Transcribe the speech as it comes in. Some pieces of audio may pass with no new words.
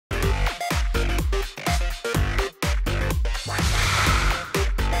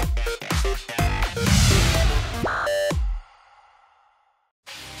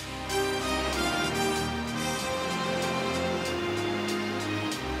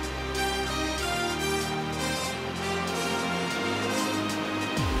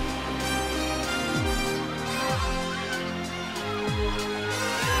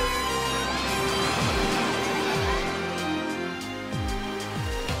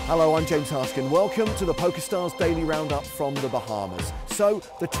Hello, I'm James Harskin. Welcome to the PokerStars Daily Roundup from the Bahamas. So,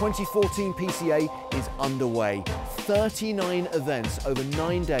 the 2014 PCA is underway. 39 events over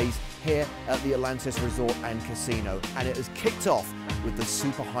 9 days here at the Atlantis Resort and Casino. And it has kicked off with the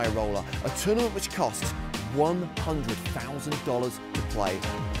Super High Roller, a tournament which costs $100,000 to play.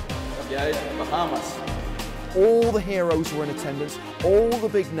 Yeah, Bahamas. All the heroes were in attendance, all the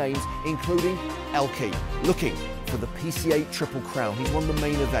big names, including Elke, looking for the PCA Triple Crown. He's won the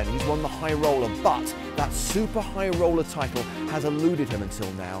main event, he's won the High Roller, but that Super High Roller title has eluded him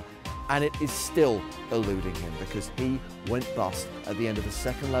until now, and it is still eluding him because he went bust at the end of the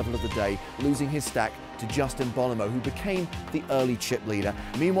second level of the day, losing his stack to Justin Bonomo, who became the early chip leader.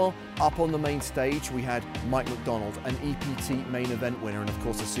 Meanwhile, up on the main stage, we had Mike McDonald, an EPT main event winner and of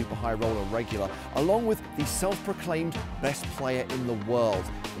course a Super High Roller regular, along with the self-proclaimed best player in the world,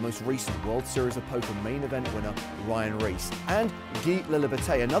 the most recent World Series of Poker main event winner, Ryan Reese, and Guy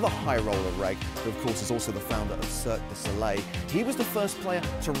Lilliberte, another High Roller reg, who of course is also the founder of Cirque du Soleil. He was the first player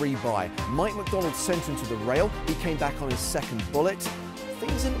to rebuy. Mike McDonald sent him to the rail. He came back on his second bullet.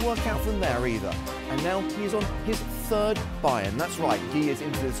 Things didn't work out from there either. And now he is on his third buy-in. That's right, Guy is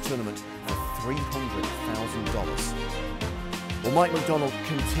into this tournament for $300,000. Well, Mike McDonald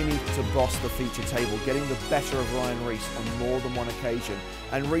continued to boss the feature table, getting the better of Ryan Reese on more than one occasion.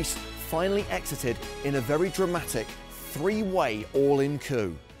 And Reese finally exited in a very dramatic three-way all-in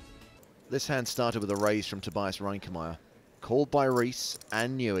coup. This hand started with a raise from Tobias Reinkemeyer, called by Reese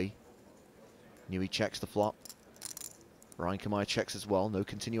and Newey. Newey checks the flop. Reinkemeyer checks as well, no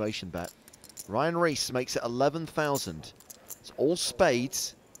continuation bet. Ryan Reese makes it 11,000. It's all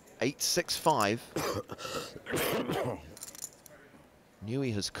spades, 8-6-5.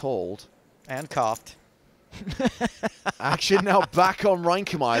 Newey has called. And coughed. Action now back on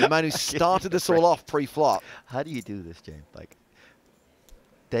Reinkemeyer, the man who started this all off pre-flop. How do you do this, James? Like,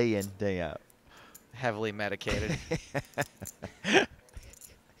 day in, day out. Heavily medicated.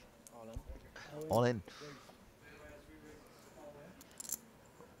 All in.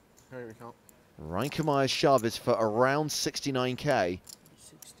 Reinkemeyer's shove is for around 69K.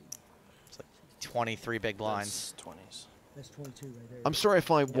 It's like 23 big blinds. That's 20s. That's 22 right there. I'm sorry if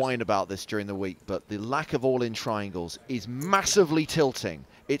I whine about this during the week, but the lack of all-in triangles is massively tilting.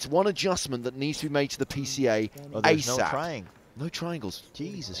 It's one adjustment that needs to be made to the PCA There's ASAP. no trying. No triangles.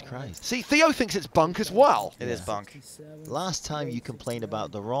 Jesus Christ. See, Theo thinks it's bunk as well. It is bunk. Last time you complained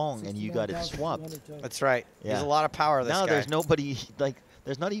about the wrong and you got it swapped. That's right. Yeah. There's a lot of power, this now guy. there's nobody, like,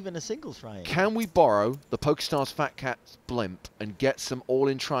 there's not even a single triangle. Can we borrow the PokerStars Fat Cat's blimp and get some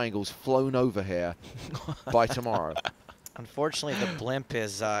all-in triangles flown over here by tomorrow? Unfortunately, the blimp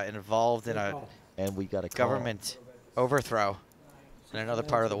is involved in a And we got a government overthrow in another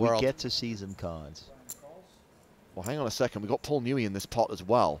part of the world. We get to see some cards. Well, hang on a second. We've got Paul Newey in this pot as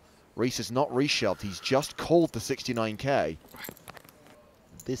well. Reese is not reshoved. He's just called the 69K.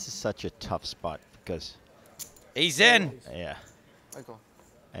 This is such a tough spot because... He's in. Yeah.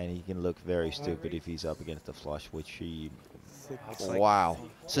 And he can look very stupid if he's up against the flush, which he... Wow.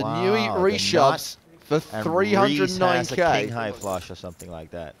 So Wow, Newey reshoves for and Reese has a king 309K. high flush or something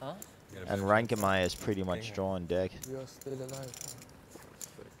like that. Huh? And Reinkemeyer is pretty much drawn deck.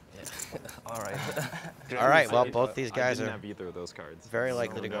 All right. All right, well, both these guys I didn't are have either of those cards. very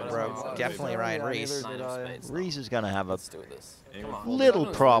likely to go broke. Definitely Ryan Reese. Reese is going to have a Let's do this. little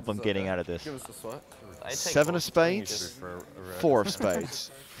problem getting out of this. Seven of spades, four of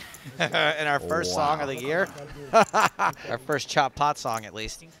spades. In our first song of the year. Our first chop pot song, at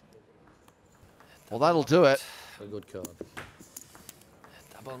least. Well, that'll do it. A good card.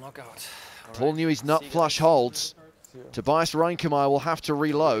 Double knockout. Paul Newey's nut flush holds. Tobias Reinkemeyer will have to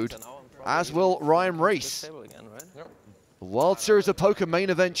reload, as will Ryan Reese. The World Series of Poker main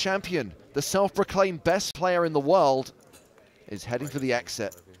event champion, the self-proclaimed best player in the world, is heading for the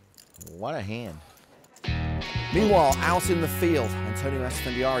exit. What a hand. Meanwhile, out in the field, Antonio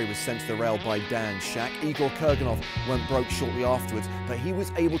Asfandiari was sent to the rail by Dan Shak. Igor Kurganov went broke shortly afterwards, but he was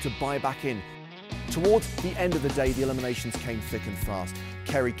able to buy back in. Towards the end of the day, the eliminations came thick and fast.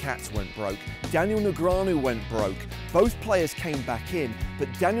 Kerry Katz went broke. Daniel Negreanu went broke. Both players came back in, but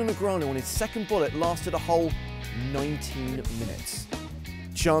Daniel Negreanu on his second bullet lasted a whole 19 minutes.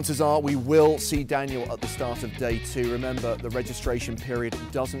 Chances are we will see Daniel at the start of day 2. Remember, the registration period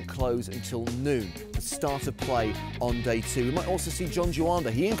doesn't close until noon, the start of play on day 2. We might also see John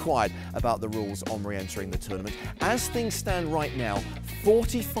Juanda. He inquired about the rules on re-entering the tournament. As things stand right now,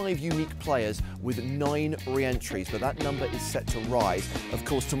 45 unique players with 9 re-entries, but that number is set to rise. Of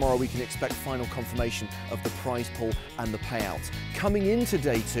course, tomorrow we can expect final confirmation of the prize pool and the payouts. Coming into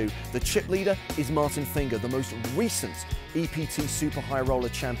day 2, the chip leader is Martin Finger, the most recent EPT Super High Roller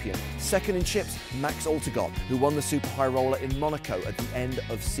champion. Second in chips, Max Altegot, who won the Super High Roller in Monaco at the end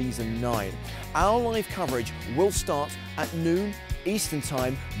of Season 9. Our live coverage will start at noon Eastern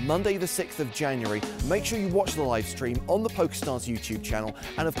Time, Monday the 6th of January. Make sure you watch the live stream on the PokerStars YouTube channel,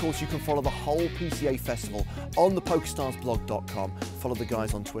 and of course you can follow the whole PCA festival on the PokerStarsblog.com. Follow the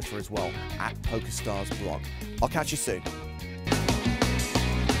guys on Twitter as well, at PokerStarsBlog. I'll catch you soon.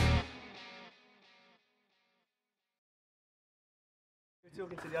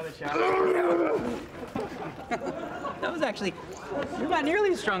 Talking to the other challenge. That was actually, you're not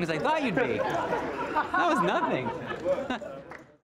nearly as strong as I thought you'd be. That was nothing.